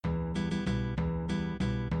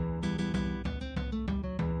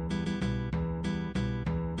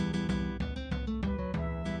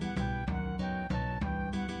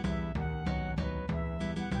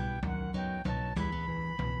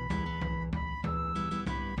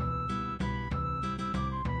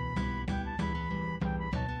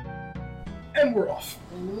And we're off.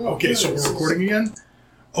 Okay, so we're recording again?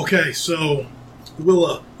 Okay, so,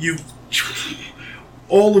 Willa,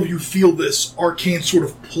 all of you feel this arcane sort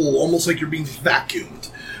of pull, almost like you're being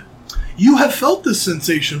vacuumed. You have felt this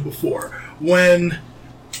sensation before. When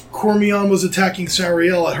Cormion was attacking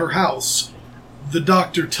Sariel at her house, the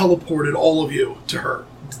doctor teleported all of you to her,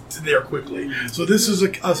 there quickly. So this is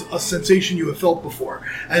a sensation you have felt before,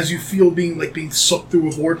 as you feel being sucked through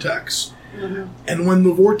a vortex. Mm-hmm. And when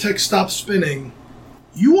the vortex stops spinning,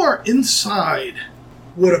 you are inside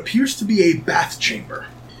what appears to be a bath chamber.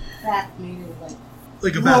 Bath meaning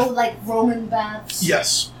like a bath. Like Roman baths?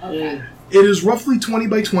 Yes. Okay. It is roughly 20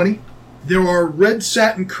 by 20. There are red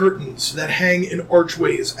satin curtains that hang in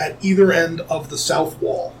archways at either end of the south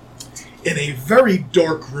wall, in a very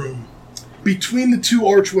dark room. Between the two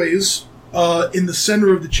archways, in the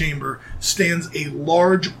center of the chamber, stands a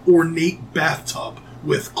large, ornate bathtub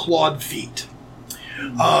with clawed feet.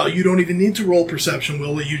 You don't even need to roll perception,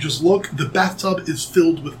 Willa. You just look. The bathtub is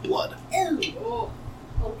filled with blood. Ew. Oh,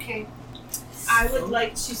 okay. I would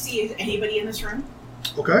like to see if anybody in this room.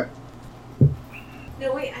 Okay.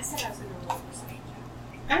 No, wait, I said I was going to roll perception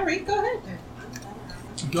check. Alright, go ahead.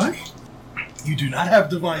 Go ahead. You do not have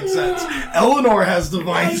divine sense. Eleanor has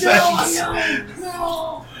divine sense.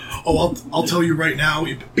 No. Oh, I'll tell you right now.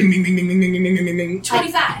 Bing, bing, bing, bing, bing, bing, bing, bing, bing.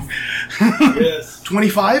 25. Yes.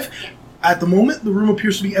 25? At the moment, the room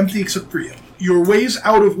appears to be empty except for you. Your ways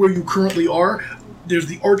out of where you currently are, there's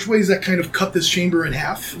the archways that kind of cut this chamber in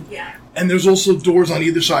half. Yeah. And there's also doors on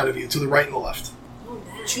either side of you, to the right and the left. Oh,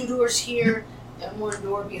 man. 2 doors here, and 1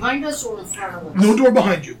 door behind us or in front of us? No door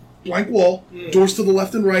behind you. Blank wall, doors to the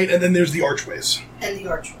left and right, and then there's the archways. And the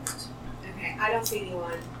archways. Okay, I don't see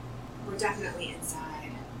anyone. We're definitely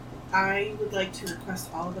inside. I would like to request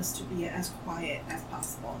all of us to be as quiet as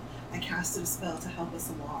possible. I casted a spell to help us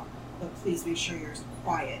along, but please make sure you're as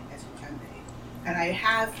quiet as you can be. And I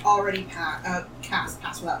have already cast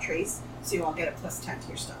Pass Without Trace, so you all get a plus 10 to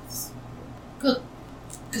your stuffs. Good.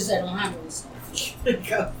 Because I don't have any stuff.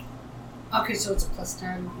 Go. Okay, so it's a plus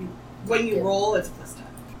 10. When you roll, it's a plus 10.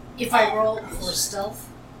 If I roll for stealth?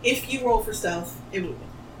 If you roll for stealth, it will be.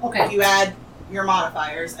 Okay. You add your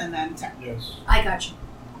modifiers and then 10. Yes. I got you.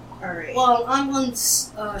 Alright. Well,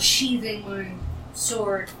 I'm sheathing my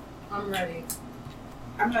sword. I'm ready.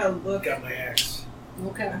 I'm gonna look. Got my axe.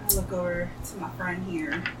 Okay. I'm gonna look over to my friend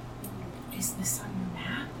here. Is this on your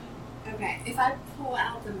map? Okay, if I pull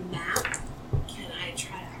out the map, can I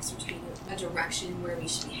try to ascertain a direction where we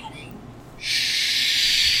should be heading?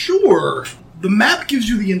 Sure. The map gives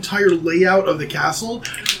you the entire layout of the castle,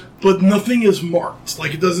 but nothing is marked.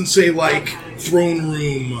 Like, it doesn't say, throne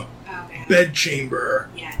room,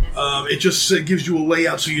 bedchamber. Yeah. It just gives you a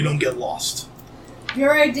layout so you don't get lost.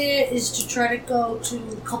 Your idea is to try to go to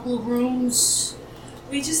a couple of rooms.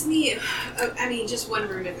 We just need, just one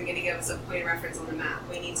room isn't going to give us a point of reference on the map.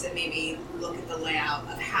 We need to maybe look at the layout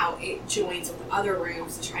of how it joins with the other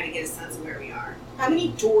rooms to try to get a sense of where we are. How many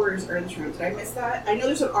doors are in this room? Did I miss that? I know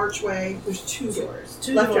there's an archway. There's 2 doors.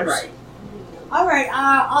 2 left doors. and right. All right,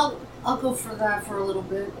 I'll go for that for a little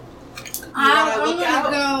bit. I'm gonna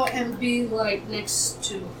go and be next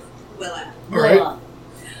to Willa. All right. Willa.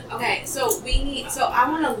 Okay, so I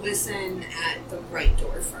want to listen at the right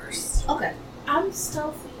door first. Okay. I'm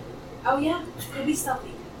stealthy. Oh yeah, go be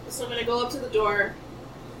stealthy. So I'm going to go up to the door,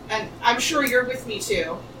 and I'm sure you're with me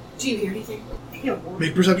too. Do you hear anything?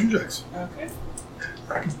 Make perception checks. Okay.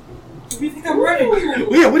 Do you think I'm ready?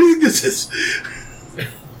 Well, yeah, what do you think this is?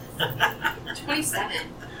 27.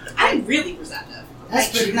 I'm really perceptive. That's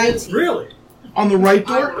pretty 19. Really? On the right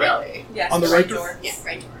door? Really? Yes. On the right door? Yeah,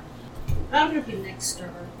 right door. I'm gonna be next to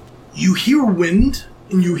her. You hear wind,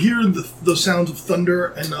 and you hear the sounds of thunder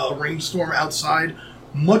and a rainstorm outside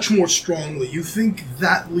much more strongly. You think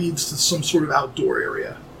that leads to some sort of outdoor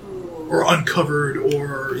area. Ooh. Or uncovered,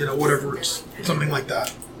 or, whatever. It's something like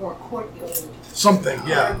that. Or a courtyard. Something, Or a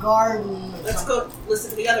yeah. garden. Let's go listen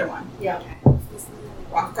to the other one. Yeah.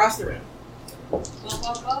 Walk across the room.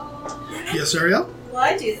 Yes, Ariel?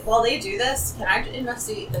 While they do this, can I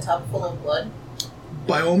investigate the tub full of blood?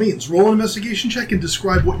 By all means. Roll an investigation check and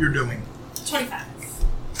describe what you're doing. 25.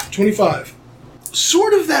 25.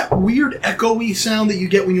 Sort of that weird echoey sound that you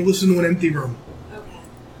get when you listen to an empty room. Okay.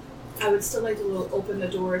 I would still like to open the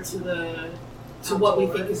door to what we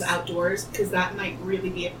think is outdoors, because that might really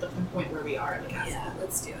be able to pinpoint where we are in the castle. Yeah,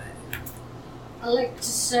 let's do it. I like to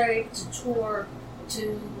say to Tor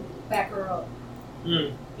to back her up.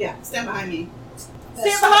 Yeah, stand behind me.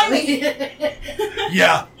 Stand behind me!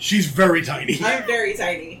 Yeah, she's very tiny. I'm very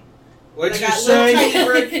tiny. What'd you I got little tiny say?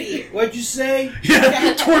 bird feet. What'd you say?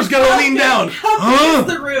 Yeah, Tor's gotta lean down. How big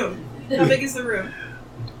is the room? How big is the room?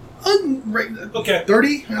 Okay.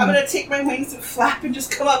 30? I'm gonna take my wings and flap and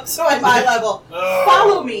just come up to my eye level.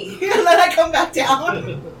 Follow me, and then I come back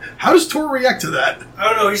down. How does Tor react to that? I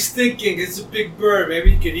don't know. He's thinking it's a big bird.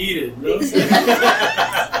 Maybe he could eat it. No.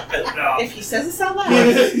 No. If he says it out loud.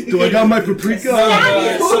 Do I got my paprika?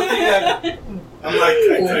 It's something that I'm like,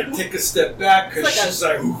 I take a step back because she's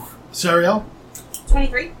like, oof. Sariel?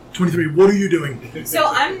 23. 23. What are you doing? So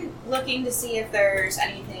I'm looking to see if there's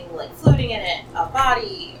anything like floating in it, a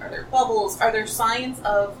body, are there bubbles, are there signs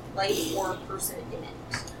of life or person in it?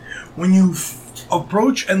 When you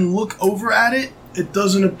approach and look over at it, it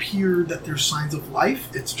doesn't appear that there's signs of life.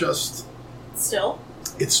 It's just... Still?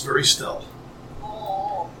 It's very still.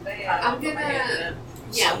 Oh, man. I'm gonna...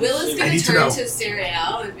 Yeah, Willa's I gonna need to turn know. to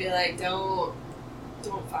Sariel and be like, don't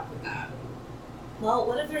fuck with that. Well,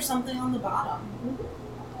 what if there's something on the bottom?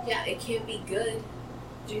 Yeah, it can't be good.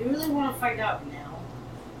 Do you really want to find out now?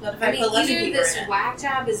 What if I mean, put Legend either Keeper this in it? whack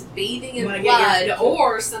job is bathing in Wanna blood, get your-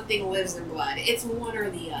 or something lives in blood. It's one or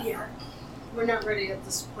the other. Yeah. We're not ready at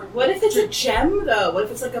this point. What if it's a gem, though? What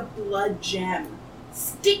if it's like a blood gem?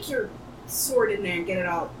 Stick your sword in there and get it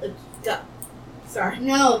all. Sorry.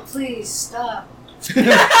 No, please, stop.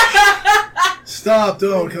 Stop,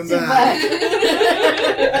 don't come back.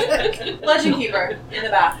 Legend Keeper in the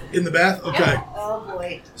bath. In the bath? Okay. Oh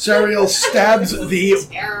boy. Sariel stabs the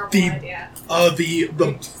Terrible the- idea.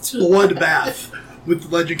 blood bath with the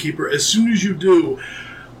Legend Keeper. As soon as you do,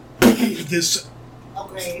 this Oh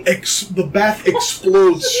great. the bath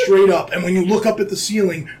explodes straight up, and when you look up at the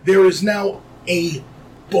ceiling, there is now a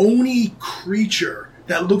bony creature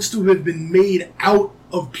that looks to have been made out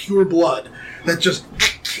of pure blood that just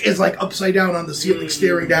is like upside down on the ceiling,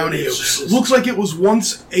 staring down at you. Looks like it was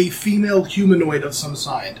once a female humanoid of some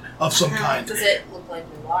kind. Does it look like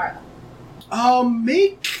Laura?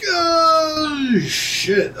 Make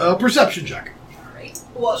perception check. Alright.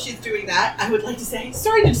 While she's doing that, I would like to say,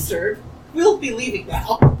 sorry to disturb. We'll be leaving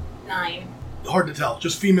now. 9. Hard to tell,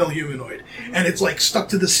 just female humanoid, and it's like stuck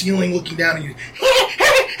to the ceiling, looking down at you,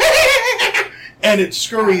 and it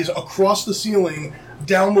scurries across the ceiling,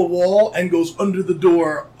 down the wall, and goes under the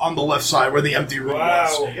door on the left side where the empty room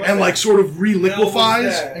was, What and like sort of hell reliquefies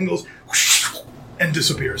was that? and goes and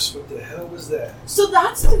disappears. What the hell was that? So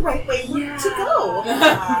that's the right way to Yeah. go.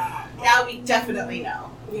 Now we definitely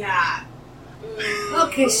know. Yeah.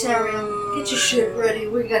 Okay, Sarah, get your shit ready.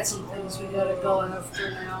 We got some things we gotta go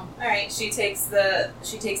after now. Alright, she takes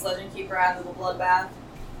Legend Keeper out of the blood bath.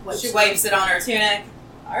 Wipes She it. wipes it on her tunic.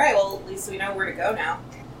 Alright, well at least we know where to go now.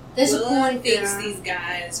 There's a Willa point thinks there. these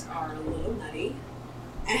guys are a little nutty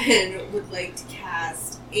and would like to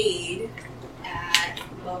cast Aid at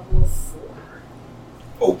level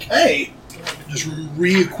 4. Okay. Just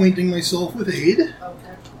reacquainting myself with aid.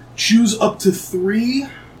 Okay. Choose up to 3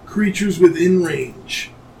 creatures within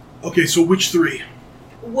range. Okay, so which 3?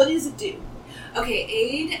 What does it do? Okay,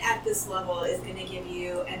 Aid at this level is going to give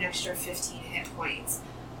you an extra 15 hit points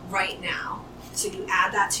right now. So you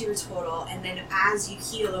add that to your total, and then as you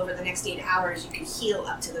heal over the next 8 hours, you can heal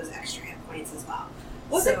up to those extra hit points as well.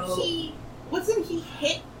 Wasn't So- he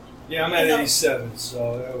hit? Yeah, I'm at 87,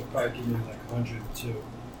 so that would probably give me like 102.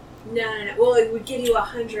 No. Well, it would give you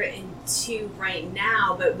 102 right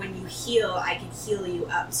now, but when you heal, I can heal you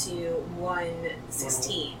up to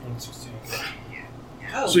 116. 116. Okay.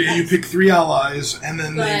 Oh, So yeah, you nice. pick 3 allies, and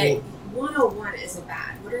then But they will... 101 isn't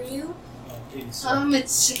bad. What are you? 87.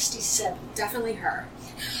 It's 67. Definitely her.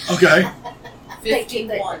 Okay.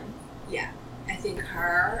 51. I think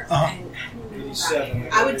her. Uh-huh. And I don't know about 87. her.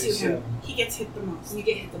 I would do him. He gets hit the most. You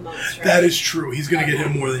get hit the most, right? That is true. He's going to get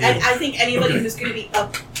hit more than And you. I think anybody Okay. who's going to be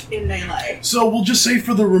up in melee. So we'll just say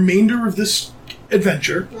for the remainder of this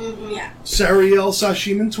adventure, Mm-hmm. Yeah. Sariel,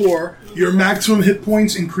 Sashim, and Tor, your maximum hit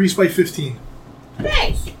points increase by 15.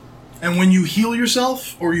 Thanks. And when you heal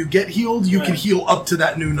yourself, or you get healed, you can Right. heal up to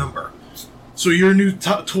that new number. So your new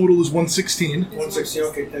total is 116. 116,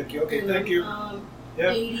 okay, thank you. Okay, thank you.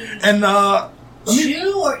 Yep. 82 And,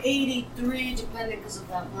 or 83, depending because of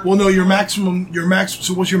that one. well, no, your maximum,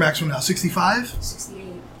 so what's your maximum now? 65? 68.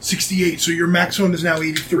 68, so your maximum is now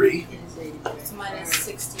 83. It is 83. So mine is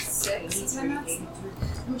 66. Is my max?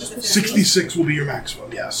 I'm just looking at 66 will be your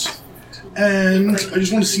maximum, yes. And I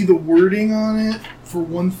just want to see the wording on it for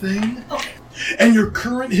one thing. Okay. And your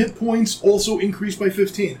current hit points also increased by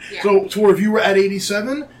 15. Yeah. So, Tor, if you were at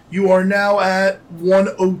 87, you are now at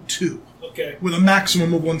 102 Okay. with a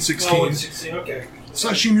maximum of 116. Oh, 116, okay.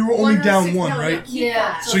 Sashim, you were only down 1, right?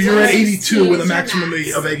 Yeah. So you're at 82 with a 116 maximum is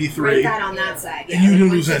your of Write 83. that on that side. And you didn't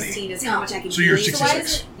lose 116 any. is how much I can So you're heal you.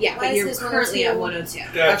 66. Yeah, Why but is you're his currently 102? at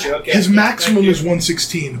 102. Gotcha. Okay. His maximum Thank you. is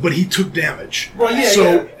 116, but he took damage. Well, yeah, So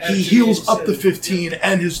yeah. he Actually, heals up to said- 15,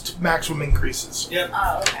 and his maximum increases. Yep.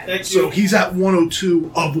 Oh, okay. Thank you. So he's at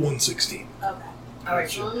 102 of 116. Okay.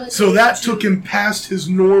 Alright, So that took him past his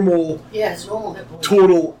normal Yeah, his normal hit point.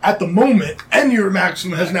 total at the moment, and your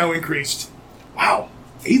maximum has now increased. Wow.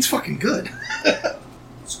 8's fucking good.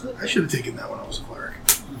 It's good. I should have taken that when I was a cleric.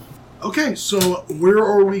 Okay, so where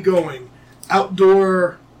are we going?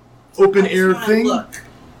 Outdoor, open air thing? Look.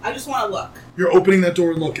 I just want to look. You're opening that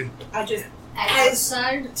door and looking. I just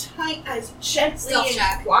Outside? as gently Stealth and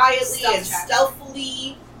check. quietly Stealth and check.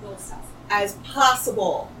 stealthily Little stuff. as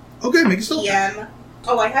possible. Okay, make a stealth check. PM.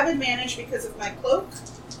 Oh, I have advantage because of my cloak,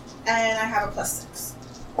 and I have a +6.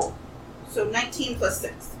 So 19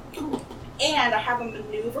 +6. And I have a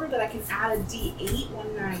maneuver that I can add a D8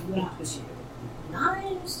 when I want to.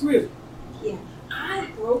 Nice. Really? Yeah. I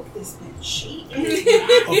broke this bitch. She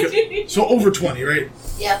is Okay, so over 20, right?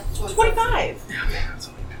 Yeah, 25.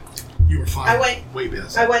 You were fine. I went- way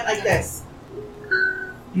past I that. went like this.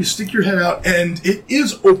 You stick your head out, and it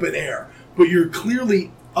is open air, but you're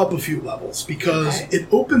clearly up a few levels because Okay. it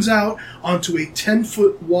opens out onto a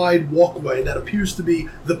 10-foot wide walkway that appears to be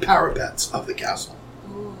the parapets of the castle.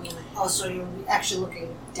 Oh, so you're actually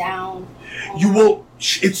looking down? You will.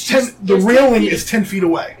 It's 10. The There's 10 railing feet. is 10 feet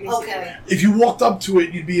away. Okay. If you walked up to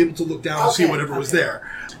it, you'd be able to look down and see Okay, whatever was okay. there.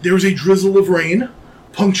 There was a drizzle of rain,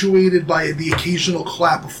 punctuated by the occasional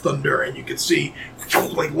clap of thunder, and you could see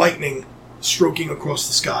like lightning stroking across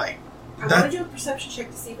the sky. I That- want to do a perception check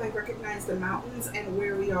to see if I recognize the mountains and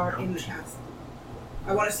where we are in the castle.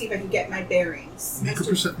 I want to see if I can get my bearings. Make a,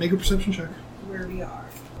 as to make a perception check. where we are.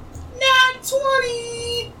 Nat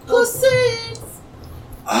 20 +6.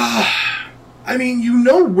 I mean, you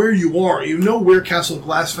know where you are. You know where Castle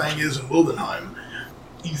Glassfang is in Wildenheim.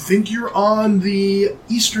 You think you're on the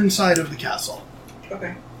eastern side of the castle.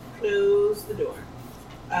 Okay. Close the door.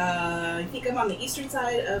 I think I'm on the eastern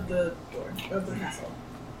side of the door of the castle.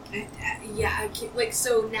 Yeah, I can, like,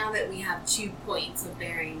 so now that we have 2 points of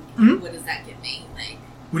bearing, Mhm. what does that give me? Like,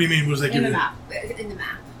 What do you mean? What does that give In the you? map. in the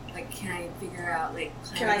map. Like, can I figure out, like...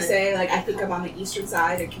 Can I say, like, I think I'm on the eastern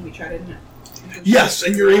side, and can we try to... Yes,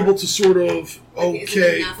 and you're able to sort of. Like, is it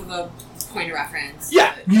Okay. enough of a point of reference?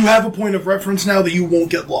 Yeah, you have a point of reference now that you won't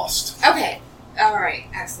get lost. Okay. All right.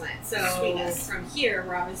 Excellent. So Sweetness. from here,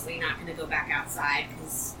 we're obviously not going to go back outside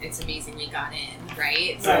because it's amazing we got in,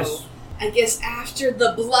 right? Nice. So I guess after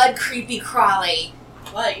the blood creepy crawly.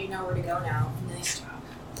 Well, you know where to go now. Nice job.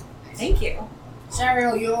 Thank you.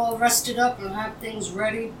 Sariel, you all rested up and have things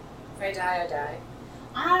ready? If I die, I die.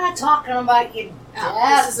 I'm not talking about your Oh,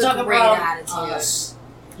 dad. this is a talking great about attitude. us.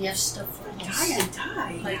 You have stuff for us.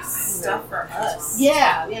 Die. Like stuff for us.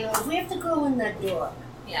 Yeah, you know, if we have to go in that door,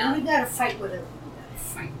 Yeah. we gotta fight with it. We gotta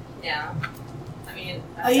fight. Yeah. I mean,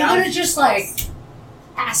 that Are you gonna sounds just nice. like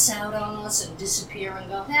pass out on us and disappear and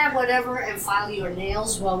go, whatever, and file your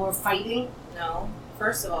nails while we're fighting? No.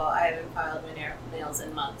 First of all, I haven't filed my nails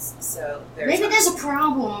in months, so Maybe there's a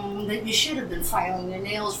problem that you should have been filing your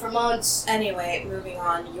nails for months. Anyway, moving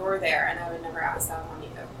on, you're there, and I would never ask that on you.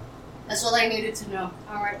 That's all I needed to know.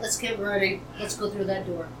 All right, let's get ready. Let's go through that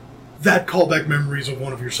door. That callback memories of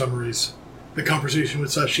one of your summaries. The conversation with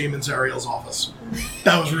Sashim in Zariel's office.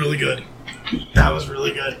 That was really good. That was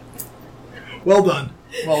really good. Well done.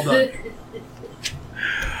 Well done.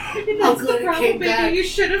 How good it came back. You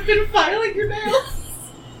should have been filing your nails.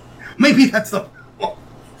 Maybe that's the.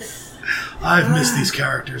 I've missed these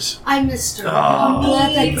characters. I missed her. Oh, I'm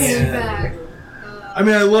glad they came man. back. I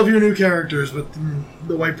mean, I love your new characters, but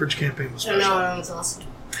the Whitebridge campaign was No, special. no, it's awesome.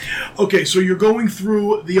 Okay, so you're going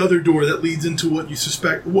through the other door that leads into what you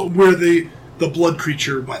suspect, where the blood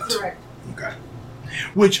creature went. Correct. Okay.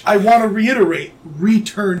 Which I want to reiterate,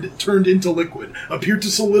 turned into liquid, appeared to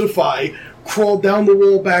solidify, crawled down the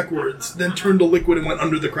wall backwards, then turned to liquid and went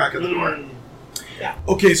under the crack of the door. Yeah.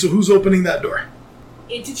 Okay, so who's opening that door?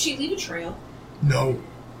 Did she leave a trail? No.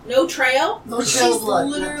 No trail? No trail She's of blood.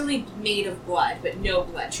 literally made of blood, but no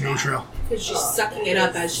blood trail. No trail. Because she's sucking it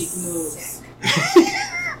up as she moves.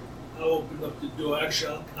 I'll open up the door.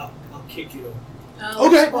 Actually, I'll kick you.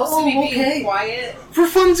 Okay. Supposed to be Oh, being okay. quiet. For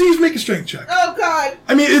funsies, make a strength check. Oh god!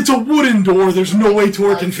 I mean, it's a wooden door. There's no way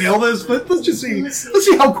Tor can fail this, but let's just see. Let's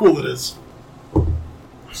see how cool it is.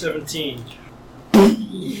 17.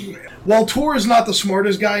 While Tor is not the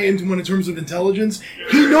smartest guy in terms of intelligence,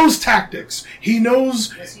 he knows tactics. He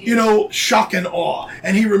knows, shock and awe.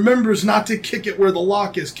 And he remembers not to kick it where the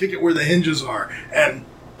lock is, kick it where the hinges are. And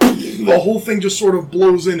the whole thing just sort of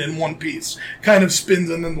blows in one piece, kind of spins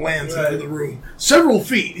and then lands into the room. Several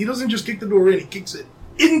feet. He doesn't just kick the door in, he kicks it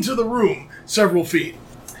into the room several feet.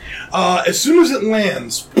 As soon as it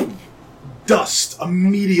lands, dust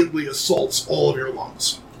immediately assaults all of your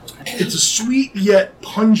lungs. It's a sweet yet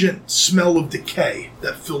pungent smell of decay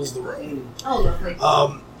that fills the room. Oh, lovely.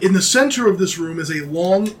 In the center of this room is a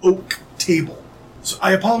long oak table. So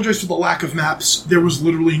I apologize for the lack of maps. There was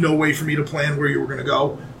literally no way for me to plan where you were going to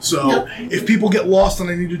go. So if people get lost and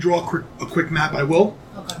I need to draw a quick map, I will.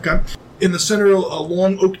 Okay. In the center, a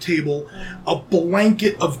long oak table, a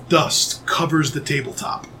blanket of dust covers the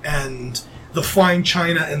tabletop, and the fine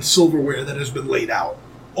china and silverware that has been laid out,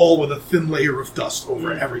 all with a thin layer of dust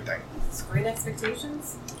over everything. It's Great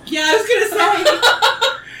Expectations. Yeah, I was gonna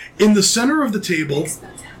say. In the center of the table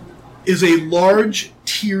is a large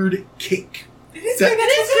tiered cake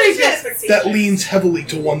that leans heavily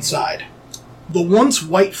to one side. The once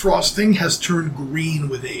white frosting has turned green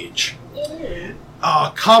with age.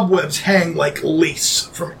 Cobwebs hang like lace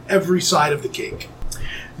from every side of the cake.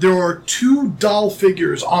 There are 2 doll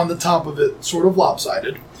figures on the top of it, sort of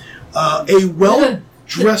lopsided. A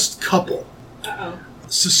well-dressed couple.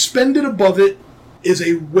 Suspended above it is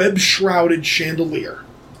a web-shrouded chandelier.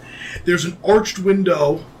 There's an arched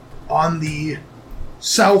window on the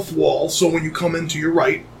south wall, so when you come into your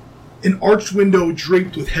right, an arched window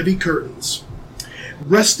draped with heavy curtains.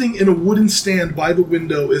 Resting in a wooden stand by the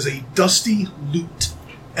window is a dusty lute,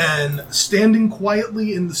 and standing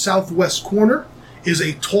quietly in the southwest corner is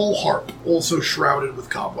a tall harp, also shrouded with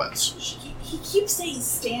cobwebs. He keeps saying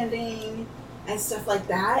standing and stuff like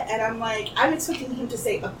that, and I'm like, I'm expecting him to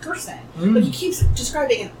say a person, but he keeps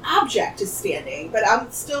describing an object as standing, but I'm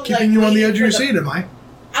still keeping you on the edge of your seat, am I?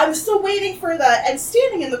 I'm still waiting for and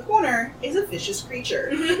standing in the corner is a vicious creature.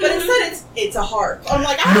 But instead it's a harp. I'm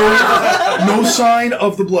like, No sign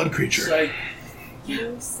of the blood creature.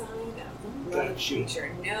 No sign of the blood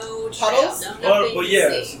creature. No trail. Puddles? Nothing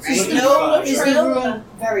to see, right? Is the room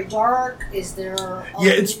very dark? Is there...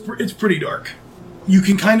 Yeah, it's pretty dark. You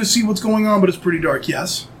can kind of see what's going on, but it's pretty dark,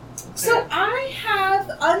 yes. So I have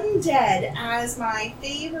undead as my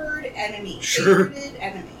favored enemy. Sure. Favorited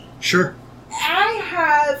enemy. Sure. I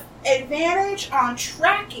have advantage on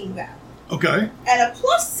tracking them. Okay. And a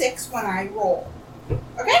 +6 when I roll.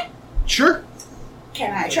 Okay? Sure.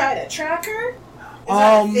 Can I try to track her? Is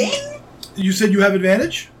that a thing? You said you have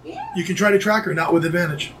advantage? Yeah. You can try to track her, not with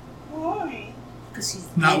advantage. Why? Because he's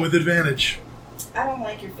Not with advantage. I don't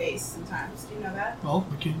like your face sometimes. Do you know that? Well,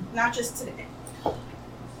 okay. Not just today.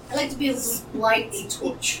 I like to be able to light a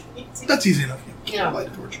torch. That's easy enough. Yeah. Light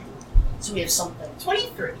a torch. So we have something.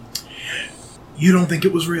 23. You don't think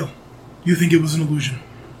it was real. You think it was an illusion.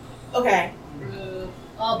 Okay.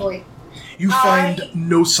 Oh boy. You find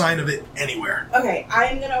no sign of it anywhere. Okay,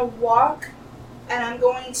 I'm gonna walk and I'm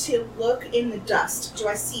going to look in the dust. Do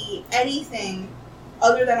I see anything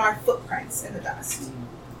other than our footprints in the dust?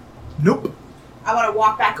 Nope. I want to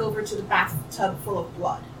walk back over to the bathtub full of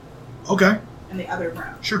blood Okay. in the other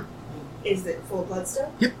room. Sure. Is it full of blood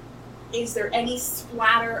still? Yep. Is there any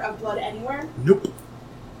splatter of blood anywhere? Nope.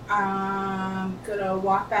 I'm gonna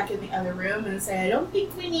walk back in the other room and say, I don't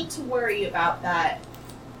think we need to worry about that.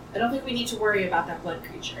 I don't think we need to worry about that blood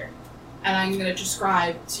creature. And I'm gonna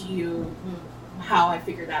describe to you how I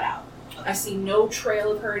figured that out. I see no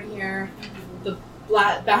trail of her in here. The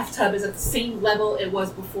bathtub is at the same level it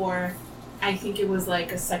was before. I think it was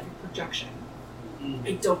like a second projection.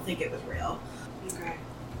 I don't think it was real. Okay.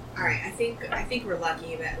 All right. I think we're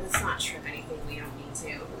lucky, but let's not trip anything we don't need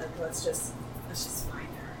to. Like, let's just find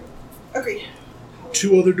her. Okay.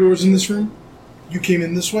 2 other doors in this room. You came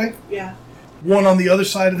in this way. Yeah. One on the other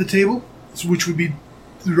side of the table, which would be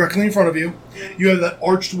directly in front of you. You have that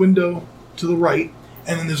arched window to the right,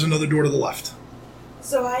 and then there's another door to the left.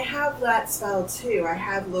 So I have that spell too. I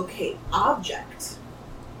have locate object.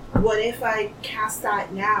 What if I cast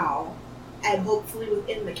that now, and hopefully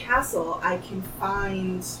within the castle I can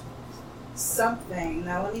find something.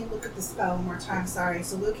 Now let me look at the spell one more time, sorry.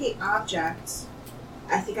 So locate object,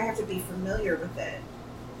 I think I have to be familiar with it.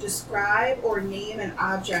 Describe or name an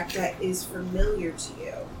object that is familiar to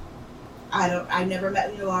you. I never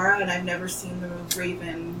met Nulara, and I've never seen the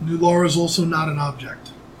raven. Nulara is also not an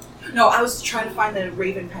object. No, I was trying to find the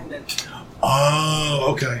raven pendant. Oh,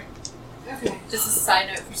 okay. Okay. Just as a side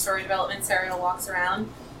note for story development, Sariel walks around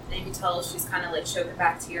and you can tell she's kind of like choking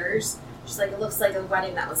back tears. She's like, it looks like a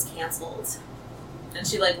wedding that was canceled. And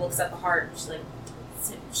she like looks at the harp and she's like,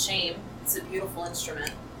 it's a shame. It's a beautiful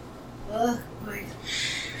instrument. Ugh, boy.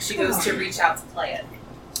 She goes to reach out to play it.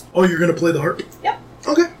 Oh, you're going to play the harp? Yep.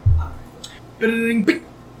 Okay. Bing, bing.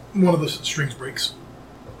 One of the strings breaks.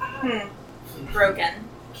 broken.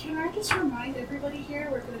 Can I just remind everybody here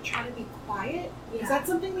we're going to try to be quiet? Yeah. Is that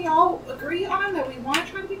something we all agree on, that we want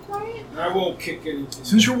to try to be quiet? I won't kick anything.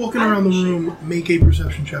 Since you're walking around the room, make a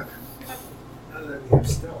perception check. Now that we have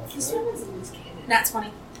stealth, This right? one is a loose cannon. Nat 20.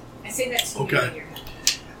 I say that to Okay. you in your head.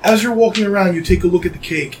 As you're walking around, you take a look at the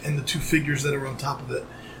cake and the two figures that are on top of it.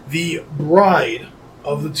 The bride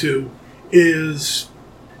of the two is,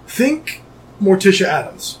 think Morticia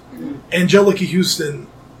Adams. Angelica Houston,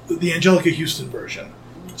 the Angelica Houston version.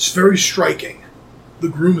 It's very striking. The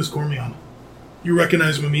groom is Cormion. You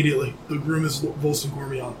recognize him immediately. The groom is Volston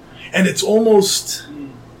Cormion. And it's almost...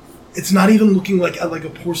 It's not even looking like a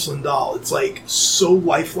porcelain doll. It's like so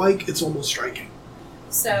lifelike, it's almost striking.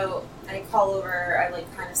 So I call over, I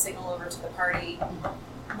like kind of signal over to the party.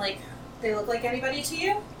 I'm like, they look like anybody to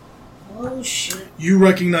you? Oh shit. You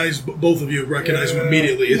recognize, both of you recognize him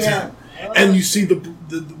immediately. It's him. Oh. And you see the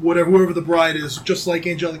whoever the bride is, just like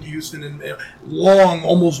Angelica Houston, and long,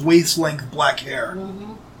 almost waist-length black hair.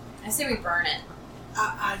 Mhm. I say we burn it.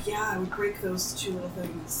 Yeah, I would break those two little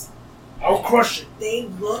things. I'll crush it. They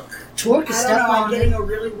look... Torque is I don't step know, I'm on getting it. a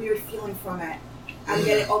really weird feeling from it. I'm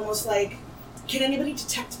getting almost like... Can anybody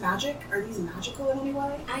detect magic? Are these magical in any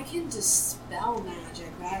way? I can dispel magic,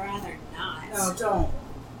 but I'd rather not. No, don't.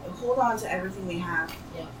 Hold on to everything we have.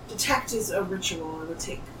 Yeah. Detect is a ritual. It would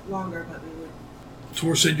take longer, but we would...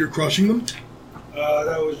 Tor said you're crushing them?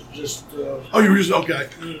 That was just. Oh, you were just... Okay.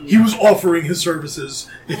 He was offering his services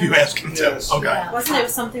if you ask him to. Yes. Okay. Yeah. Wasn't it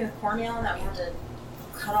something with Cormion that we had to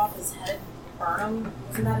cut off his head, burn him?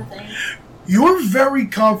 Wasn't that a thing? You're very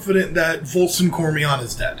confident that Volston Cormion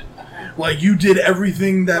is dead. Okay. Like, you did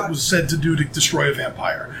everything that was said to do to destroy a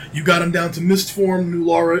vampire. You got him down to mist form,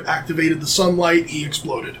 Nulara activated the sunlight, he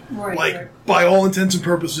exploded. Right, Like, right. by all intents and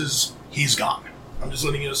purposes, he's gone. I'm just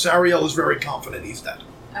letting you know, Sariel is very confident he's dead.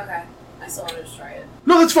 Okay. I still want to destroy it.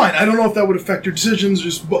 No, that's fine. I don't know if that would affect your decisions,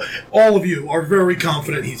 just all of you are very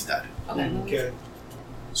confident he's dead. Okay. Okay.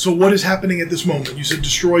 So what is happening at this moment? You said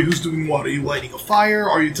destroy, who's doing what? Are you lighting a fire?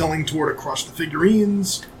 Are you telling Tor to crush the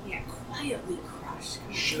figurines? Yeah, quietly crush.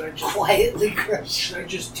 Should I just? Quietly crush. Should I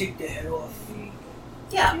just take the head off?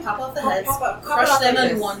 Yeah, pop off the heads, Pop crush it off them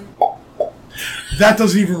like in this. one. That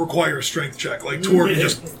doesn't even require a strength check. Like, Tor can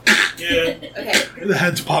just... Yeah. Okay. The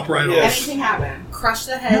heads pop right Yeah. off. Anything happen? Crush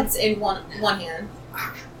the heads in one hand,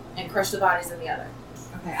 and crush the bodies in the other.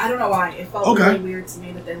 Okay, I don't know why. It felt Okay. really weird to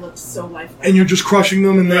me that they looked so lifelike. And you're just crushing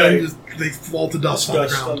them, and then Right. just, they fall to dust on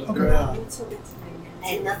Dust the ground. on the Okay. ground. Until it's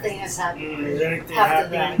And nothing has happened. Is anything After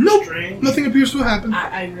that. happening? Nope. Strange? Nothing appears to have happened.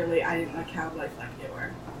 I didn't like how lifelike they were.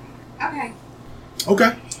 Okay.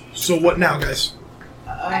 Okay. So what now, guys?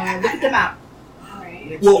 Look at the map. Alright.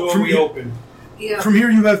 Next Well, door from we you- open. Yeah. From here,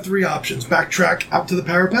 you have three options. Backtrack out to the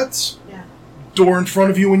parapets. Yeah. Door in front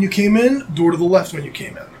of you when you came in. Door to the left when you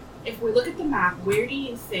came in. If we look at the map, where do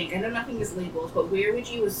you think, I know nothing is labeled, but where would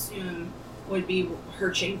you assume would be her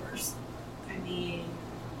chambers? I mean,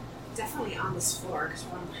 definitely on this floor, because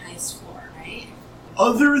we're on the highest floor, right?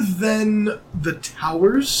 Other than the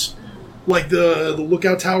towers, like the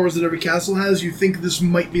lookout towers that every castle has, you think this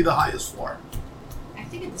might be the highest floor. I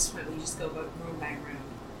think at this point we just go room by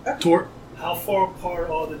room. Tor? How far apart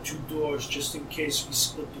are the two doors, just in case we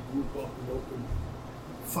split the group up and open?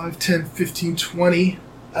 5, 10, 15, 20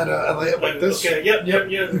 at a layout like this. Okay.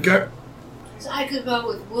 Yep. Okay. So I could go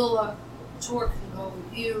with Willa. Tor can go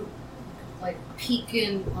with you. Like peek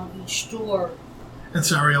in on each door. And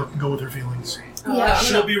Sariel can go with her feelings. Yeah.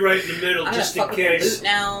 She'll be right in the middle, I'm just gonna in fuck with the case. loot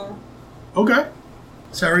now. Okay.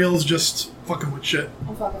 Sariel's just fucking with shit.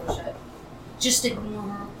 I'm fucking with shit. Just ignore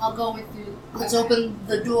her. I'll go with you. Let's open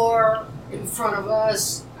the door in front of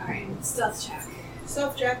us. Alright, stealth check.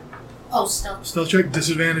 Stealth check. Oh, stealth. Stealth check,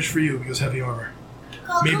 disadvantage for you because heavy armor.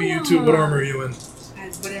 Oh, Maybe come you two, what on. armor are you in?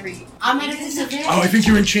 As whatever you. I'm at a disadvantage. Oh, I think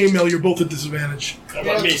you're in chainmail, you're both at disadvantage. How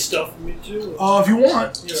about me? Stuff me too. If you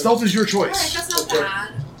want, Yeah. stealth is your Alright, choice. that's not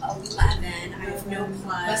bad. 11. I have no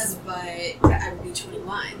plus, but I would be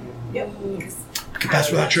 21. Yep. Can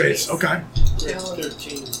pass without trace. Okay. That's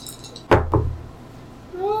 13.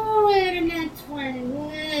 Oh, wait a minute,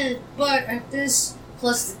 20. But at this,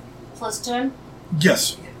 plus 10,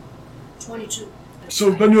 Yes. 22.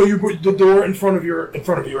 So, but no, you put the door in front of you,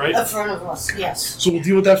 right? In front of us, yes. So we'll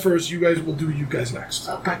deal with that first. You guys will do you guys next.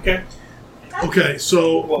 Okay. Okay. Okay,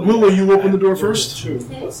 so Willa, you open the door first? Two.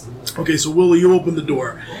 Okay, so Willa, you open the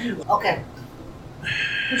door. Okay.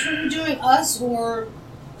 Which one are we doing? Us or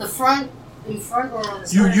the front? In front or on the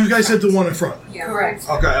side? You guys said the one in front. Yeah. Correct.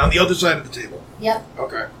 Okay, on the other side of the table. Yep.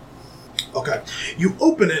 Okay. Okay. You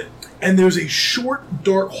open it, and there's a short,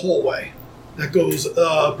 dark hallway that goes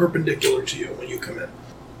perpendicular to you when you come in.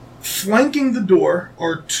 Flanking the door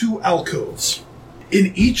are 2 alcoves.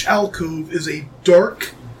 In each alcove is a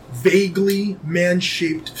dark, vaguely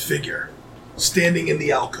man-shaped figure standing in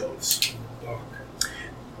the alcoves.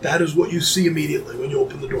 That is what you see immediately when you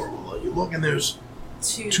open the door. You look and there's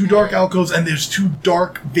two dark alcoves and there's 2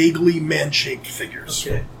 dark, vaguely man-shaped figures.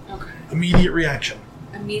 Okay. Immediate reaction.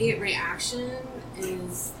 Immediate reaction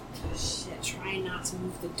is trying not to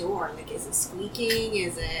move the door. Like, is it squeaking?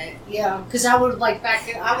 Is it? Yeah, because I would back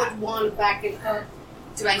it. I would want to back it up.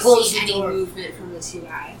 Do I Close see the any door. movement from the 2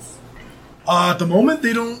 guys? At the moment,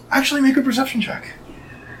 they don't actually make a perception check.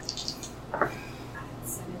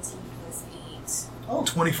 17 plus 8. Oh,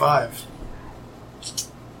 25.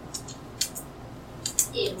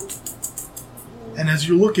 Ew. And as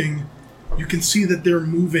you're looking, you can see that they're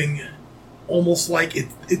moving almost like it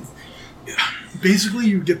basically,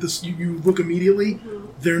 you get this, you look immediately,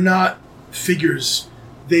 they're not figures,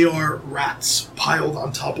 they are rats piled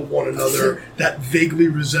on top of one another that vaguely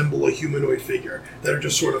resemble a humanoid figure, that are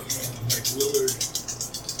just sort of Like Willard.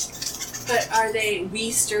 But we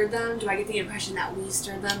stirred them? Do I get the impression that we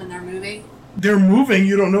stirred them and they're moving? they're moving,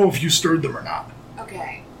 you don't know if you stirred them or not.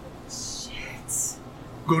 Okay. Shit.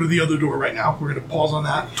 Go to the other door right now. We're going to pause on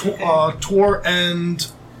that. Tor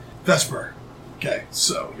and Vesper. Okay,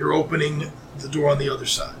 so you're opening the door on the other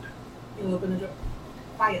side. You open the door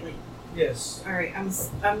quietly. Yes. All right, I'm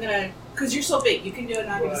gonna, because you're so big, you can do it, and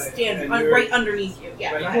I'm gonna Right, stand and you're- right underneath you.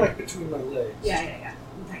 Yeah, Right, go ahead. like between my legs. Yeah.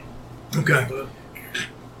 Okay. Okay.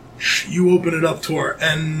 You open it up, Tor,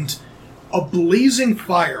 and a blazing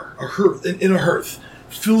fire, a hearth, in a hearth,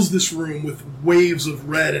 fills this room with waves of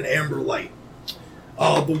red and amber light.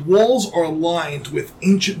 The walls are lined with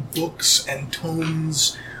ancient books and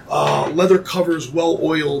tomes, leather covers well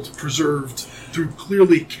oiled, preserved through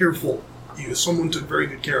clearly careful use. Someone took very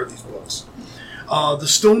good care of these books. The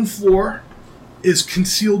stone floor is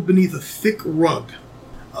concealed beneath a thick rug.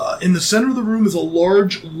 In the center of the room is a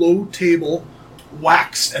large, low table,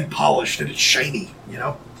 waxed and polished, and it's shiny, you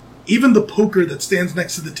know? Even the poker that stands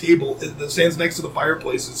next to the table, that stands next to the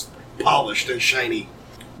fireplace, is polished and shiny.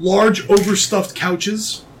 Large, overstuffed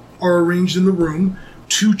couches are arranged in the room.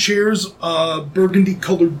 2 chairs,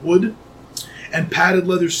 burgundy-colored wood, and padded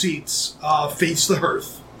leather seats face the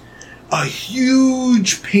hearth. A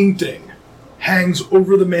huge painting hangs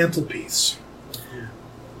over the mantelpiece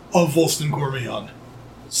of Volston Gourmillon,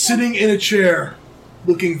 sitting in a chair,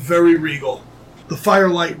 looking very regal. The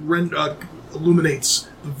firelight illuminates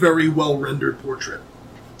the very well-rendered portrait.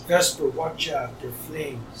 Vesper, watch out. They're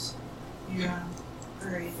flames. Yeah. All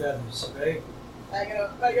right. Feathers, right? Back it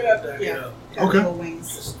up. Back it up. Back yeah. it up. Got Okay. little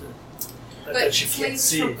wings. Just But that you can't flames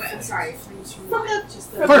see. from, I'm sorry, flames from From what? the- Just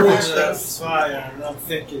from Fire. the It's fire, and I'm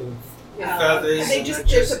thinking feathers. They and just, it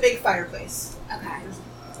there's a big fireplace.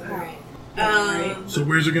 Okay. Alright. Right. So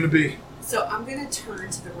where's it going to be? So I'm gonna turn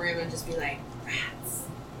to the room and just be like, rats.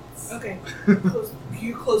 Okay.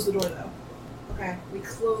 You close the door though. Okay. We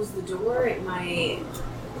close the door, it might.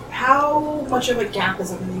 How much of a gap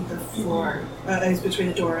is underneath the floor? Is between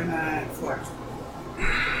the door and the floor?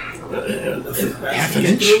 Half an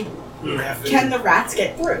inch? Can the rats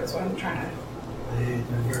get through? Is what I'm trying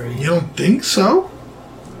to. You don't think so?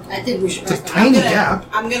 I think we should. It's a back up. tiny gap.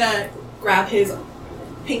 I'm gonna grab his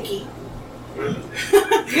pinky.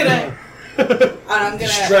 And I'm gonna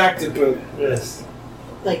Distracted, but yes.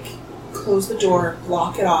 like close the door,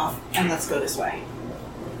 block it off, and let's go this way.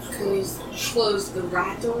 Close the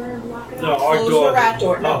rat door and lock it No, up. our Close door. the rat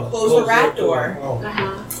door. No, close the rat door. Oh.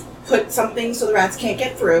 Uh-huh. Put something so the rats can't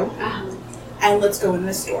get through, Uh-huh. and let's go in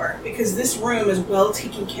this door because this room is well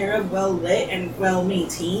taken care of, well lit, and well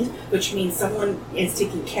maintained, which means someone is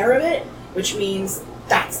taking care of it, which means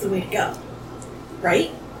that's the way to go,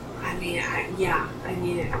 right? I mean,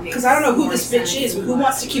 it makes Because I don't know who more this bitch sense is, but than who what-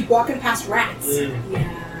 wants to keep walking past rats?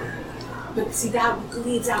 Yeah. But see, that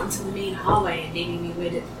leads out into the main hallway, and maybe we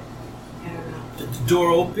would. I don't know. Did the door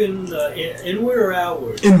open inward or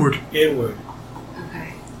outward? Inward. Inward.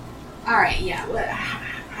 Okay. Alright, yeah.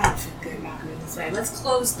 I don't feel good about going this way. Let's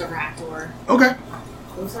close the rat door. Okay.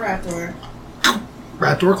 Close the rat door.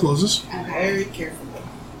 Rat door closes. Okay. Very carefully.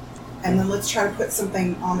 And then let's try to put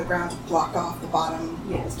something on the ground to block off the bottom.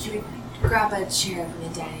 Yes. Can we grab a chair from the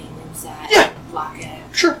dining room set? Yeah. And block it.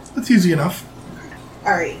 Sure, that's easy enough.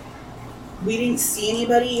 Alright. We didn't see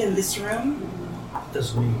anybody in this room.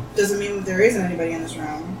 Doesn't mean Doesn't mean there isn't anybody in this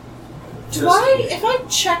room. Just- If I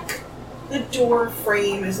check the door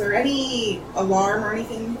frame, is there any alarm or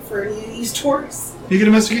anything for any of these doors? Make an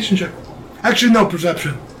investigation check. Actually, no,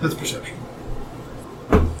 perception. That's perception.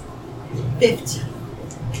 15.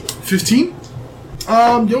 15? You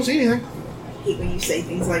don't see anything. I hate when you say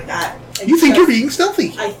things like that. You think you're being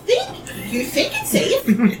stealthy. I think. You think it's safe?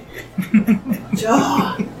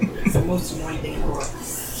 Ugh. It's the most annoying thing in the world.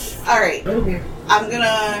 Alright. I'm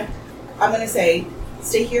gonna say,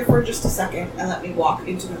 stay here for just a second and let me walk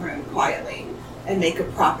into the room quietly and make a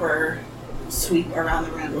proper sweep around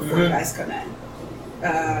the room before you guys come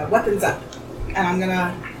in. Weapons up. And I'm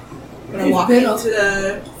gonna walk into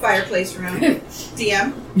the fireplace room.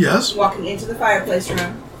 DM? Yes. Walking into the fireplace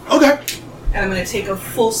room. Okay. And I'm gonna take a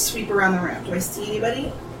full sweep around the room. Do I see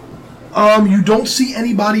anybody? You don't see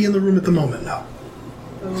anybody in the room at the moment, no.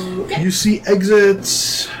 Okay. You see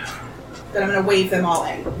exits. Then I'm gonna wave them all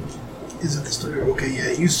in. Is it the story? Okay,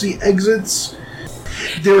 yeah. You see exits.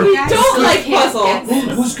 There I don't like puzzles.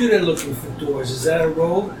 Who's good at looking for doors? Is that a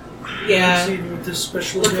role? Yeah. See with this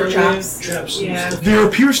special Look for area? traps. Traps and Yeah. stuff. There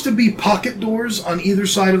appears to be pocket doors on either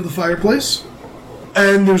side of the fireplace.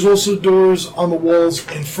 And there's also doors on the walls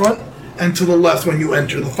in front and to the left when you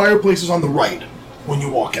enter. The fireplace is on the right when you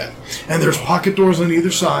walk in. And there's pocket doors on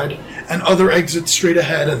either side and other exits straight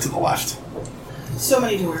ahead and to the left. So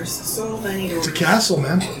many doors. So many doors. It's a castle,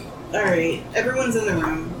 man. Alright. Everyone's in the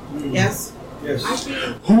room. Yes? Yes.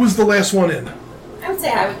 Who was the last one in? I would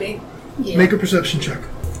say I would be. Yeah. Make a perception check.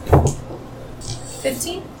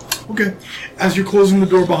 15? Okay. As you're closing the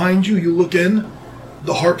door behind you, you look in.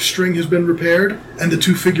 The harp string has been repaired, and the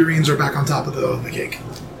two figurines are back on top of the cake.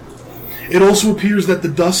 It also appears that the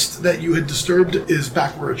dust that you had disturbed is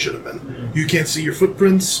back where it should have been. You can't see your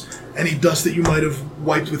footprints. Any dust that you might have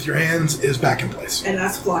wiped with your hands is back in place. And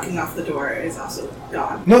us blocking off the door is also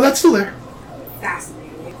gone. No, that's still there.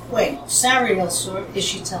 Fascinating. Wait, Sariel, so is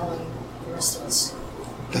she telling the rest of us?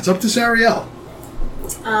 That's up to Sariel.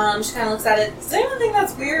 She kind of looks at it. Does anyone think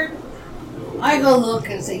that's weird? I go look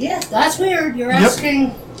and say, yeah, that's weird. You're Yep.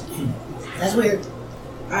 asking. That's weird.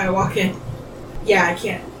 I walk in. Yeah, I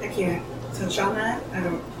can't touch on that. I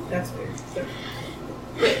don't. That's weird. So,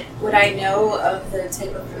 Would I know of the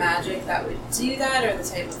type of magic that would do that, or the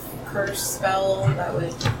type of curse spell that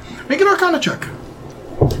would... Make an Arcana check.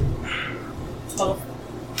 12.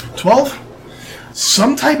 12?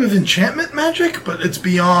 Some type of enchantment magic, but it's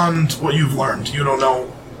beyond what you've learned. You don't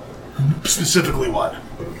know specifically what.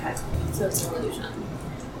 Okay. So it's an illusion.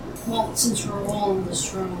 Well, since we're all in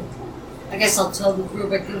this room, I guess I'll tell the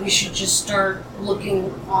group I think we should just start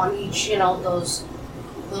looking on each, those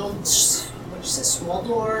little, what is this, small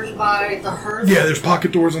doors by the hearth? Yeah, there's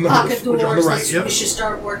pocket doors on the Pocket hearth, which are on the doors. right. Yep. We should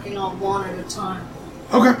start working on one at a time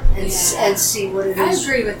Okay. and see what it I is.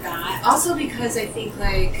 agree with that. Also because I think,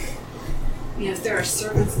 if there are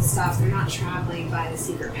servants and stuff, they're not traveling by the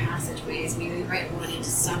secret passageways. I mean, we might run into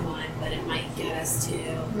someone, but it might get us to...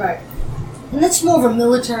 Right. And that's more of a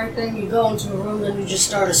military thing. You go into a room and you just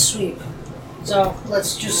start a sweep. So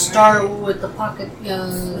let's just start with the pocket.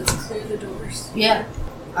 Let's clear the doors. Yeah.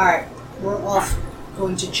 All right. We're off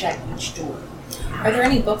going to check each door. Are there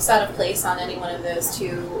any books out of place on any one of those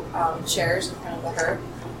two chairs in front of the hearth?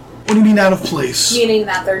 What do you mean out of place? Meaning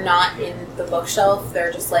that they're not in the bookshelf,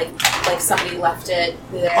 they're just like somebody left it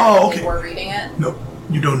there Oh, and okay. they were reading it? Nope.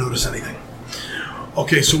 You don't notice anything.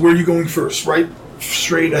 Okay, so where are you going first? Right?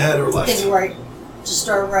 Straight ahead or left? Then right. To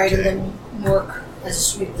start right and then work as a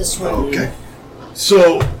sweep this way. Okay.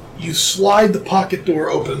 So you slide the pocket door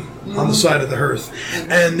open on the side of the hearth,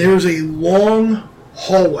 and there's a long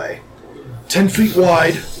hallway, 10 feet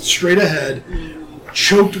wide, straight ahead,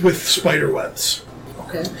 choked with spider webs.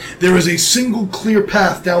 Okay. There is a single clear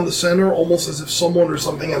path down the center, almost as if someone or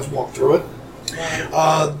something has walked through it.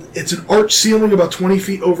 It's an arched ceiling about 20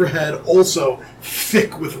 feet overhead, also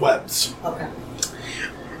thick with webs. Okay.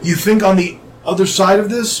 You think on the other side of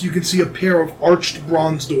this, you can see a pair of arched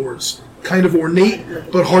bronze doors. Kind of ornate,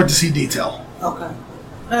 but hard to see detail. Okay.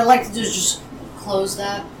 What I'd like to do is just close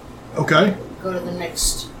that, Okay? go to the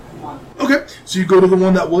next one. Okay, so you go to the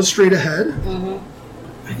one that was straight ahead.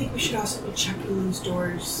 Mm-hmm. I think we should also be checking those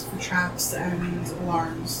doors for traps and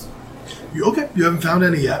alarms. You haven't found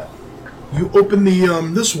any yet. You open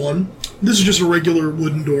the this one. This is just a regular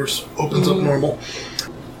wooden door. Opens up normal.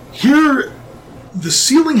 Here, the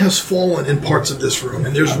ceiling has fallen in parts of this room,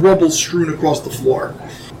 and there's rubble strewn across the floor.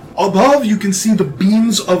 Above, you can see the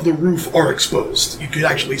beams of the roof are exposed. You can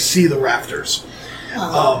actually see the rafters.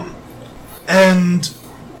 And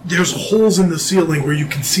there's holes in the ceiling where you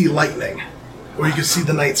can see lightning, where you can see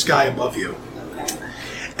the night sky above you.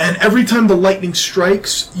 And every time the lightning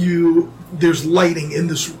strikes, there's lighting in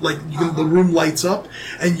this, the room lights up,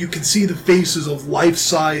 and you can see the faces of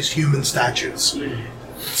life-size human statues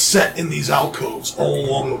set in these alcoves all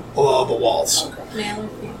along the walls. Male or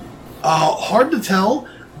female? Hard to tell,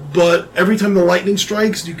 but every time the lightning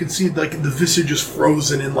strikes, you can see the visage is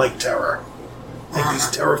frozen in terror. and these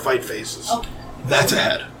terrified faces. Okay. That's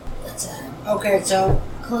ahead. That's it. Okay, so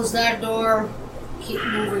close that door. Keep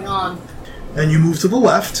moving on. And you move to the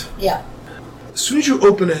left. Yeah. As soon as you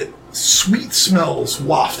open it, sweet smells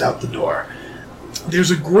waft out the door.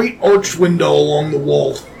 There's a great arched window along the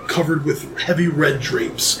wall covered with heavy red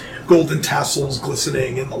drapes, golden tassels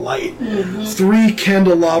glistening in the light. 3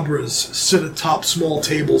 candelabras sit atop small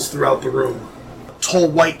tables throughout the room. Tall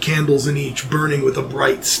white candles in each, burning with a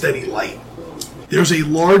bright, steady light. There's a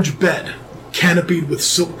large bed, canopied with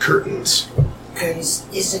silk curtains. Okay,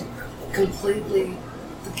 is it completely,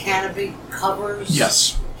 the canopy covers?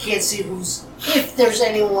 Yes. Can't see if there's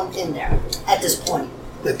anyone in there at this point.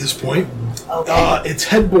 At this point, Okay. its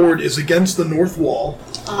headboard is against the north wall,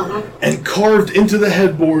 and carved into the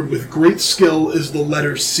headboard with great skill is the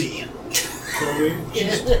letter C.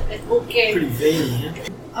 Okay. Pretty veiny,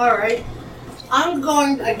 huh? Alright. I'm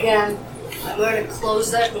going to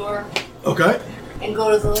close that door Okay. and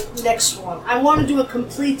go to the next one. I want to do a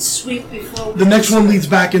complete sweep before we The next one leads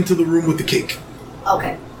back into the room with the cake.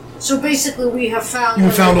 Okay. So basically we have found...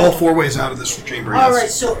 You found all 4 ways out of this chamber, yes. Alright,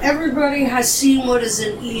 so everybody has seen what is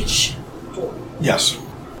in each door. Yes.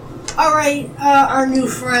 Alright, our new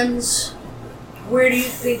friends, where do you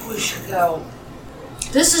think we should go?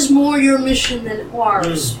 This is more your mission than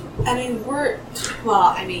ours. I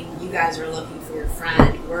mean, you guys are looking for your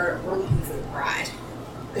friend. We're looking for the bride.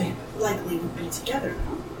 They likely would be together.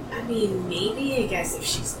 I mean, maybe, I guess, if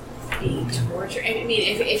she's being tortured. I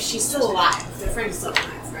mean, if she's still alive, if their friend is still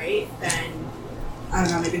alive, right? Then, I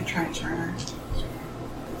don't know, maybe try and turn her.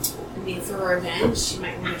 I mean, for revenge, she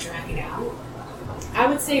might want to drag it out. I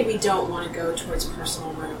would say we don't want to go towards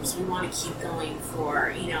personal rooms. We want to keep going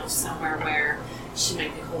for, somewhere where she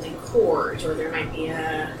might be holding court, or there might be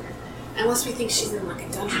unless we think she's in like a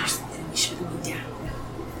dungeon or something, we should go down.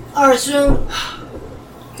 Alright, so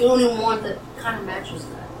the only one that kind of matches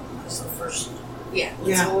that is the first Yeah.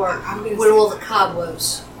 door I'm gonna with say- all the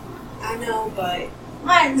cobwebs. I know, but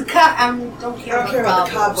I don't care I don't care about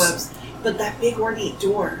the cobwebs. cobwebs, but that big ornate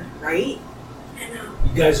door, right? I know.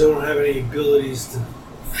 You guys don't have any abilities to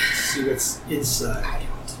see what's inside. I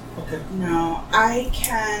don't. Okay. No, I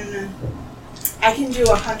can do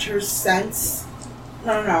a hunter's sense.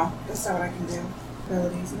 No, that's not what I can do.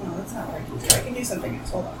 Abilities, no, that's not what I can do. I can do something else.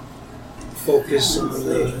 Hold on. Focus on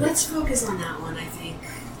the. Let's focus on that one, I think.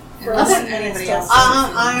 Unless Okay. anybody else.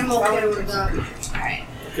 I'm okay with that. Alright.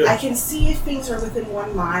 Good. I can see if things are within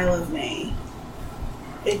 1 mile of me.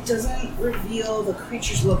 It doesn't reveal the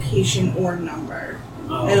creature's location or number.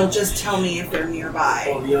 It'll just tell me if they're nearby.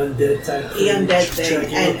 Oh, the undead type. The undead thing,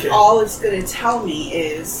 Checking, and okay. all it's going to tell me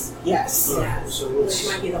is yes. Alright, so Which let's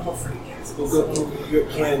might be the whole front cast. we'll go through your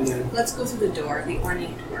plan then. Let's go through the door, the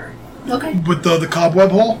ornate door. Okay. With the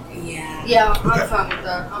cobweb hole? Yeah. Yeah, Okay. I'm fine with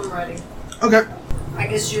that. I'm ready. Okay. I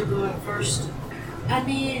guess you're going first. I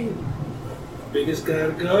mean, Biggest guy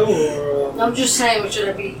to go, or I'm just saying, should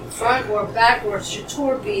I be front or back, or should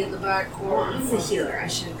Tor be in the back well, or I'm the healer. I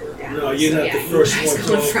shouldn't go down. No, you're not So, the first you guys one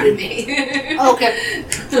go in to front of open. me. Okay.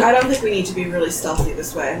 I don't think we need to be really stealthy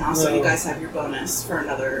this way, and also No. you guys have your bonus for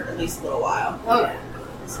another, at least a little while. Okay.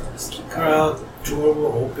 So just keep going. Door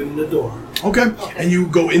will open the door. Okay. And you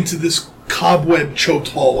go into this cobweb choked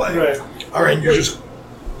hallway. Right. Alright, and you're just.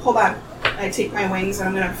 Hold on. I take my wings and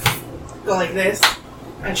I'm gonna go like this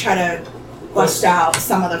and try to bust out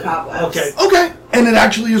some of the cobwebs. Okay. Okay. And it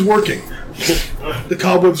actually is working. The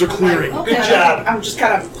cobwebs are clearing. Okay. Good job. I'm just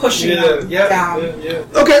kind of pushing Yeah, them yeah, down. yeah.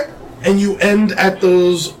 Okay. And you end at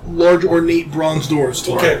those large ornate bronze doors,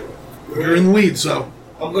 Tor. Okay. You're in the lead, so.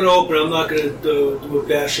 I'm gonna open. I'm not gonna do a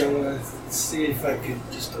bash. I'm gonna see if I can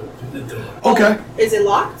just open the door. Okay. Is it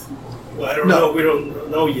locked? Well, I don't No. know. We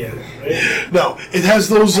don't know yet. Right? No, it has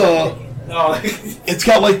those, No. it's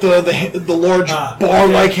got like the large Ah,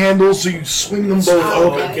 bar-like okay. handles, so you swing them both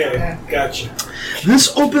Oh, open. okay. Gotcha.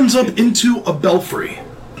 This opens up into a belfry.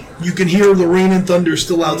 You can hear the rain and thunder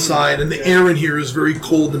still outside, and the air in here is very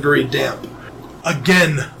cold and very damp.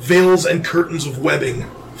 Again, veils and curtains of webbing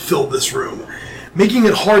fill this room, making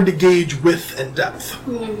it hard to gauge width and depth.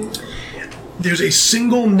 There's a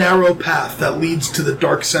single narrow path that leads to the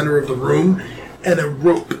dark center of the room, and a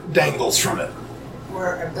rope dangles from it.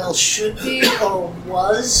 Where a bell should be or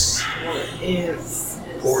was. Is.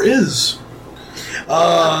 Or is.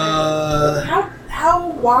 How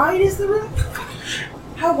wide is the room?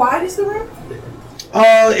 How wide is the room?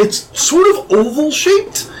 It's sort of oval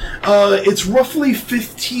shaped. It's roughly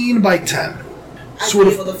 15 by 10. I'd Sort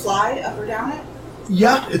be of. able to fly up or down it?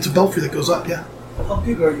 Yeah, it's a belfry that goes up, yeah. How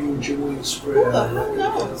big are you, Julian Spread? Who the hell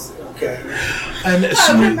knows? Okay. And as I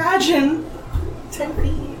soon would imagine 10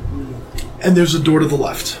 feet. and there's a door to the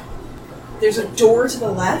left. There's a door to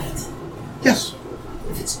the left? Yes.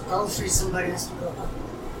 If it's Belfry, somebody has to go up.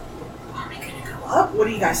 Are we gonna go up? What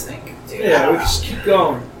do you guys think? Yeah, we just keep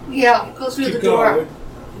going. Yeah, go through Keep the door. going.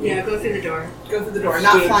 Yeah, go through the door. Go through the door, It's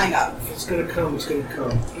not gonna- flying up. If it's gonna come, it's gonna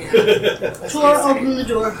come. Tor, open the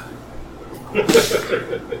door.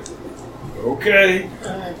 Okay.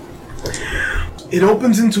 It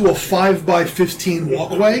opens into a 5x15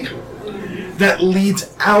 walkway that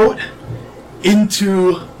leads out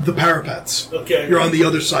into the parapets. Okay. You're on the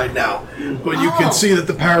other side now, but you can see that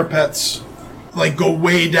the parapets like go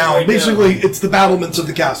way down. Way Basically, it's the battlements of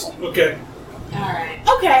the castle. Okay. Alright.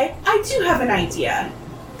 Okay, I do have an idea.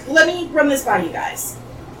 Let me run this by you guys.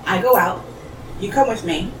 I go out, you come with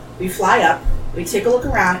me, we fly up, we take a look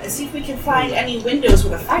around, and see if we can find any windows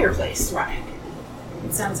with a fireplace running.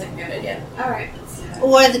 Sounds like a good idea. Alright.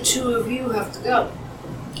 Why the two of you have to go?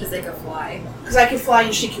 Because they could fly. Because I can fly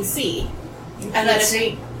and she can see. You And can't then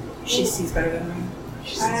see. She sees better than me.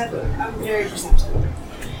 I'm very perceptive.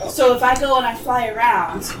 So if I go and I fly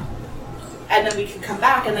around, and then we can come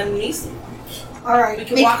back, and then we Alright.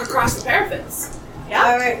 can walk across the parapets.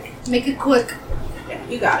 Yeah? Alright, make it quick. Yeah,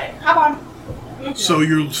 you got it. Hop on. So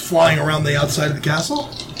you're flying around the outside of the castle?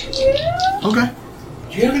 Okay.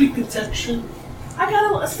 Do you have any protection? I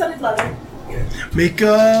got a studded leather. Make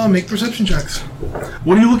perception checks.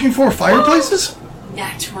 What are you looking for? Fireplaces?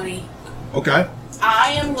 Yeah, 20. Okay.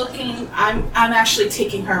 I am looking. I'm actually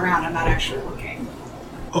taking her around. I'm not actually looking.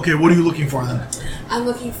 Okay, what are you looking for then? I'm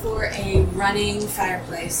looking for a running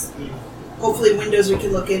fireplace. Hopefully, windows we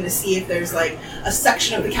can look in to see if there's like a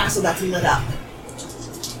section of the castle that's lit up.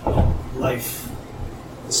 Life.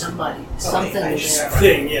 Somebody. Something nice. there.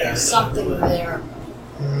 Thing, yeah. Something there.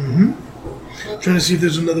 Mm-hmm. Trying to see if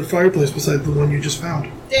there's another fireplace besides the one you just found.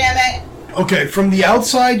 Damn it! Okay, from the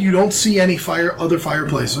outside, you don't see any other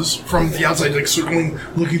fireplaces. From the outside, like circling,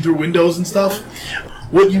 looking through windows and stuff.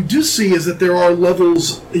 What you do see is that there are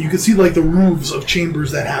levels. You can see like the roofs of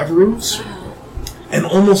chambers that have roofs, and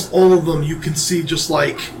almost all of them you can see just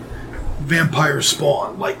like vampire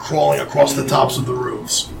spawn, like crawling across the tops of the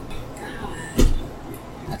roofs.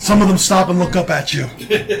 Some of them stop and look up at you. I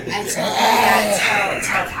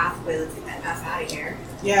telepathically look at that F out of here.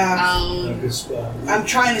 Yeah, A good spot. I'm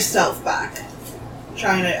trying to stealth back.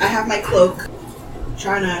 I have my cloak.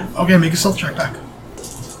 Trying to. Okay, make a stealth check back.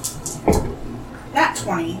 Not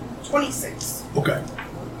 20. 26. Okay.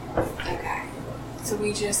 Okay. So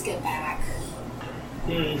we just get back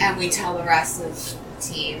Hmm. and we tell the rest of the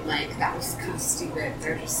team, like, that was kind of stupid.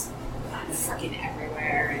 They're just freaking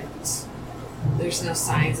everywhere and there's no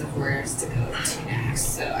signs of where to go to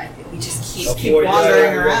next. So I think we just keep Avoid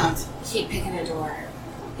Wandering that. around. picking a door.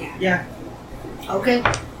 Yeah. Yeah. Okay.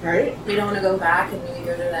 Right? We don't want to go back and maybe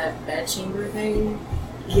go to that bed chamber thing.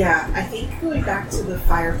 Yeah, I think going back to the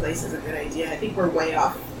fireplace is a good idea. I think we're way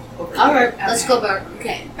off over here. Alright, let's go back.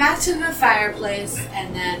 Okay, back to the fireplace,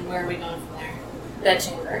 and then where are we going from there? Bed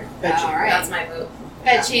chamber. Bed chamber. Alright. That's my move.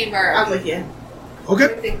 Bed chamber. I'm with you.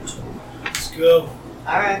 Okay. Let's go.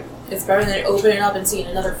 Alright. It's better than opening up and seeing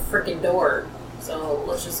another freaking door. So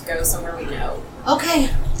let's just go somewhere we know. Okay.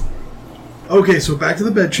 Okay, so back to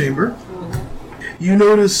the bedchamber. You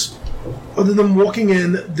notice, other than walking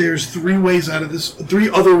in, there's three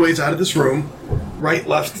other ways out of this room. Right,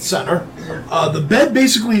 left, center. The bed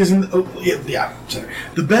basically is in center.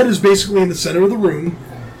 The bed is basically in the center of the room,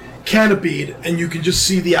 canopied, and you can just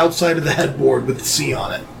see the outside of the headboard with the C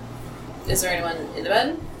on it. Is there anyone in the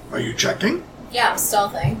bed? Are you checking? Yeah, I'm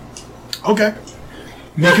stealthing. Okay.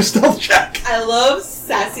 Make a stealth check. I love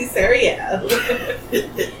sassy Sariel.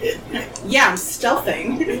 Yeah, I'm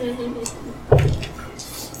stealthing.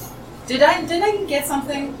 Did I get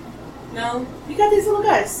something? No. You got these little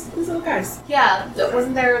guys. These little guys. Yeah.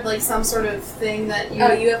 Wasn't there like some sort of thing that you?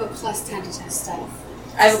 Oh, you have a + 10 to test stealth.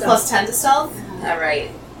 I have a +10 to stealth. All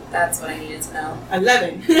right. That's what I needed to know.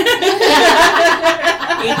 11.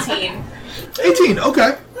 18. 18,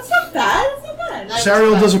 okay. That's not bad. That's not bad.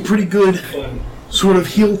 Sariel does a pretty good Fun. sort of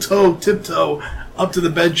heel-toe, tiptoe up to the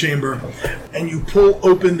bedchamber, and you pull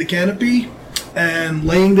open the canopy, and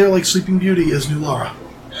laying there like Sleeping Beauty is New Lara.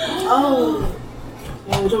 Oh.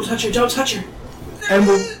 Oh, don't touch her. Don't touch her. And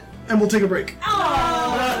we'll take a break. Oh.